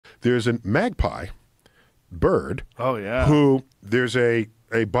There's a magpie bird. Oh, yeah. Who there's a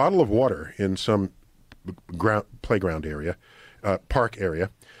bottle of water in some playground area, park area,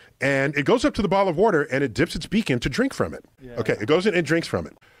 and it goes up to the bottle of water and it dips its beak in to drink from it. Yeah. Okay, it goes in and drinks from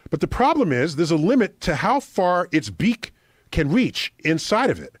it. But the problem is there's a limit to how far its beak can reach inside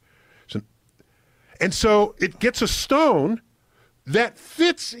of it. And so it gets a stone that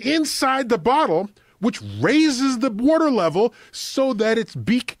fits inside the bottle, which raises the water level so that its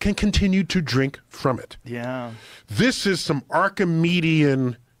beak can continue to drink from it. Yeah. This is some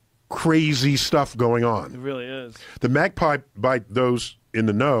Archimedean crazy stuff going on. It really is. The magpie, by those in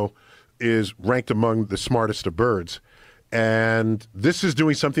the know, is ranked among the smartest of birds. And this is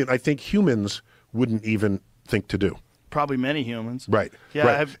doing something I think humans wouldn't even think to do. Probably many humans. Right.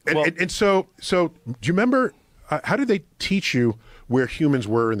 Yeah. Right. And so do you remember, how did they teach you where humans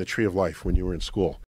were in the tree of life when you were in school?